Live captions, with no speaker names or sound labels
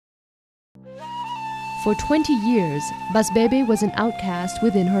For 20 years, Basbebe was an outcast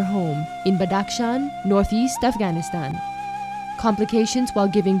within her home in Badakhshan, northeast Afghanistan. Complications while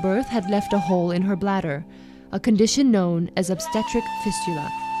giving birth had left a hole in her bladder, a condition known as obstetric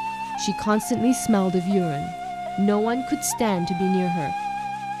fistula. She constantly smelled of urine. No one could stand to be near her.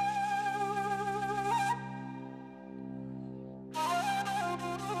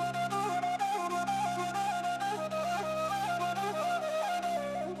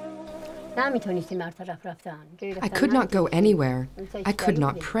 I could not go anywhere. I could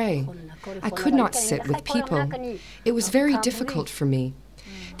not pray. I could not sit with people. It was very difficult for me.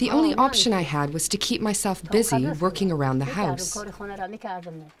 The only option I had was to keep myself busy working around the house.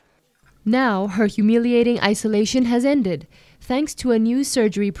 Now her humiliating isolation has ended, thanks to a new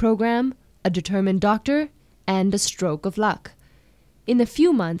surgery program, a determined doctor, and a stroke of luck. In a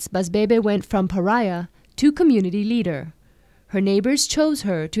few months, Basbebe went from pariah to community leader. Her neighbors chose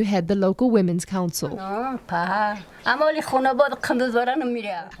her to head the local women's council. I'm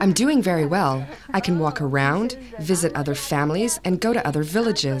doing very well. I can walk around, visit other families, and go to other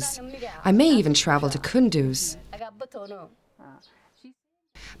villages. I may even travel to Kunduz.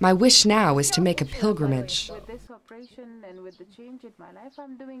 My wish now is to make a pilgrimage.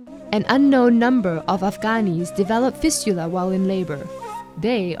 An unknown number of Afghanis develop fistula while in labor.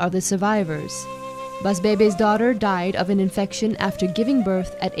 They are the survivors. Basbebe's daughter died of an infection after giving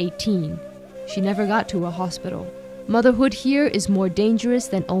birth at 18. She never got to a hospital. Motherhood here is more dangerous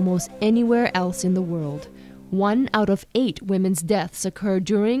than almost anywhere else in the world. 1 out of 8 women's deaths occur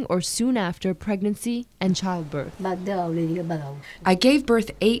during or soon after pregnancy and childbirth. I gave birth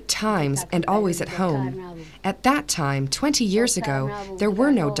 8 times and always at home. At that time, 20 years ago, there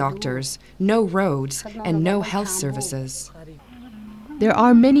were no doctors, no roads, and no health services. There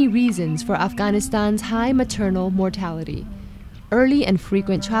are many reasons for Afghanistan's high maternal mortality. Early and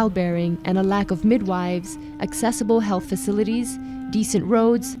frequent childbearing and a lack of midwives, accessible health facilities, decent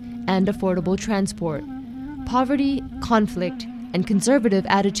roads, and affordable transport. Poverty, conflict, and conservative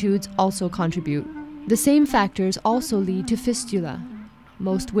attitudes also contribute. The same factors also lead to fistula.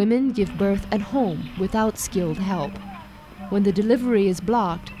 Most women give birth at home without skilled help. When the delivery is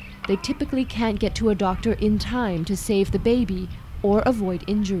blocked, they typically can't get to a doctor in time to save the baby or avoid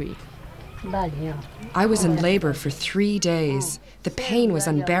injury. I was in labor for 3 days. The pain was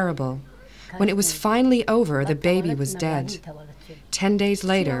unbearable. When it was finally over, the baby was dead. 10 days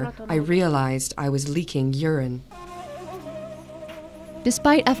later, I realized I was leaking urine.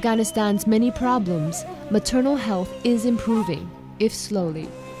 Despite Afghanistan's many problems, maternal health is improving, if slowly.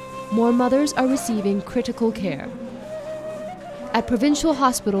 More mothers are receiving critical care. At Provincial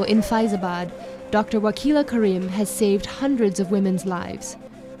Hospital in Faizabad, Dr. Wakila Karim has saved hundreds of women's lives.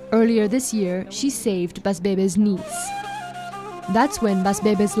 Earlier this year, she saved Basbebe's niece. That's when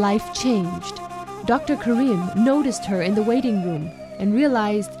Basbebe's life changed. Dr. Karim noticed her in the waiting room and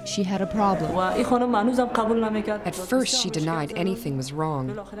realized she had a problem. At first, she denied anything was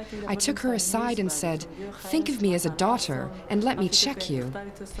wrong. I took her aside and said, "Think of me as a daughter and let me check you."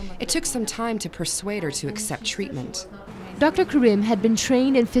 It took some time to persuade her to accept treatment. Dr. Karim had been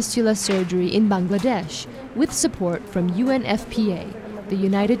trained in fistula surgery in Bangladesh with support from UNFPA, the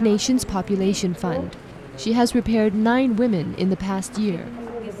United Nations Population Fund. She has repaired 9 women in the past year.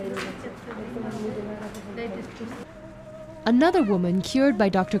 Another woman cured by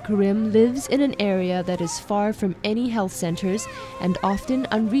Dr. Karim lives in an area that is far from any health centers and often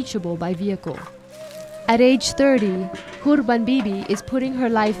unreachable by vehicle. At age 30, Qurban Bibi is putting her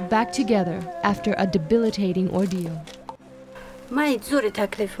life back together after a debilitating ordeal.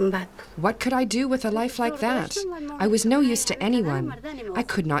 What could I do with a life like that? I was no use to anyone. I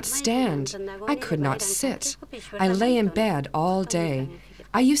could not stand. I could not sit. I lay in bed all day.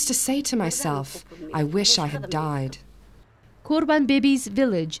 I used to say to myself, I wish I had died. Qurban Bibi's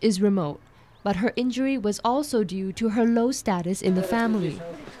village is remote, but her injury was also due to her low status in the family.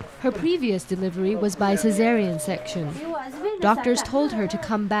 Her previous delivery was by cesarean section. Doctors told her to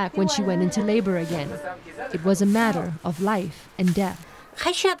come back when she went into labor again. It was a matter of life and death.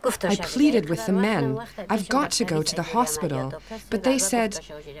 I pleaded with the men. I've got to go to the hospital. But they said,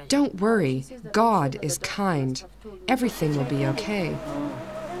 "Don't worry, God is kind. Everything will be okay."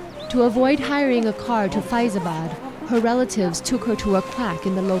 To avoid hiring a car to Faizabad, her relatives took her to a quack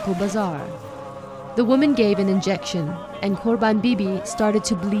in the local bazaar. The woman gave an injection, and Qurban Bibi started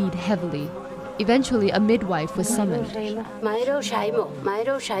to bleed heavily. Eventually, a midwife was summoned.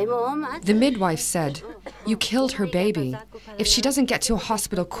 The midwife said, "You killed her baby. If she doesn't get to a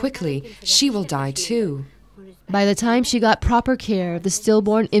hospital quickly, she will die too." By the time she got proper care, the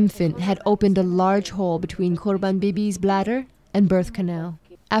stillborn infant had opened a large hole between Qurban Bibi's bladder and birth canal.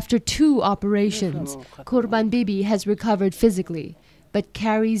 After 2 operations, Kurban Bibi has recovered physically, but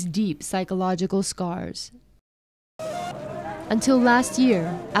carries deep psychological scars. Until last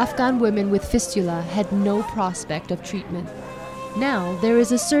year, Afghan women with fistula had no prospect of treatment. Now, there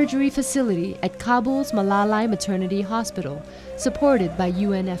is a surgery facility at Kabul's Malalai Maternity Hospital, supported by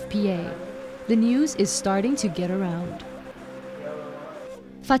UNFPA. The news is starting to get around.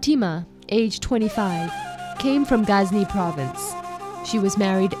 Fatima, age 25, came from Ghazni province. She was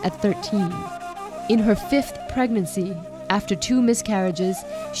married at 13. In her 5th pregnancy, after 2 miscarriages,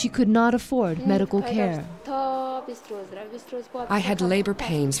 she could not afford medical care. I had labor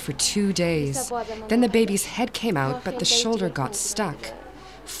pains for 2 days. Then the baby's head came out, but the shoulder got stuck.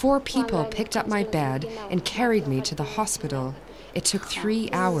 4 people picked up my bed and carried me to the hospital. It took 3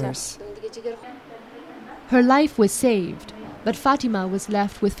 hours. Her life was saved, but Fatima was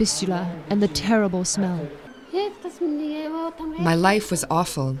left with fistula and the terrible smell. My life was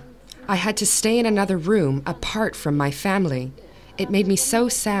awful. I had to stay in another room apart from my family. It made me so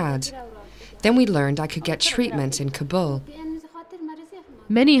sad. Then we learned I could get treatment in Kabul.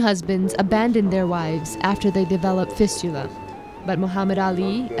 Many husbands abandoned their wives after they developed fistula. But Muhammad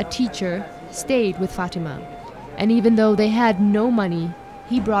Ali, a teacher, stayed with Fatima. And even though they had no money,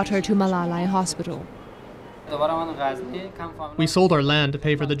 he brought her to Malalai Hospital. We sold our land to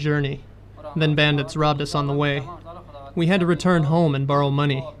pay for the journey. Then bandits robbed us on the way. We had to return home and borrow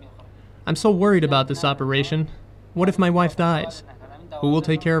money. I'm so worried about this operation. What if my wife dies? Who will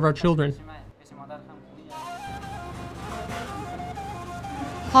take care of our children?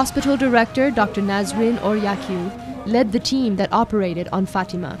 Hospital director Dr. Nazrin Oryakil led the team that operated on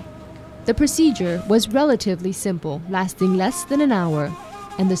Fatima. The procedure was relatively simple, lasting less than an hour,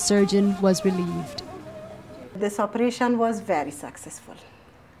 and the surgeon was relieved. This operation was very successful.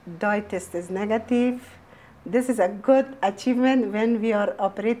 Dye test is negative. This is a good achievement when we are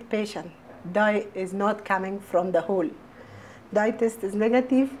operate patient. Dye is not coming from the hole. Dye test is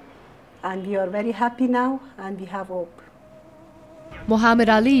negative, and we are very happy now, and we have hope. Muhammad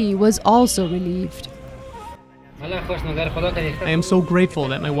Ali was also relieved. I am so grateful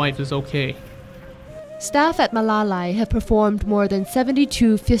that my wife is okay. Staff at Malalai have performed more than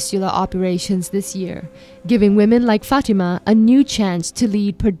 72 fistula operations this year, giving women like Fatima a new chance to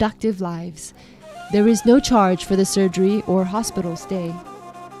lead productive lives. There is no charge for the surgery or hospital stay.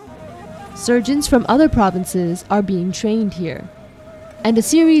 Surgeons from other provinces are being trained here. And a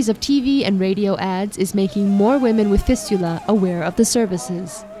series of TV and radio ads is making more women with fistula aware of the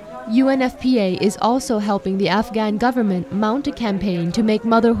services. UNFPA is also helping the Afghan government mount a campaign to make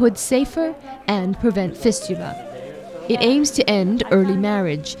motherhood safer and prevent fistula. It aims to end early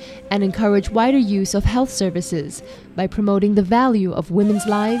marriage and encourage wider use of health services by promoting the value of women's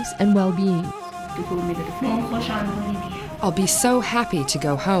lives and well-being. I'll be so happy to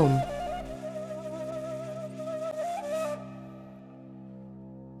go home.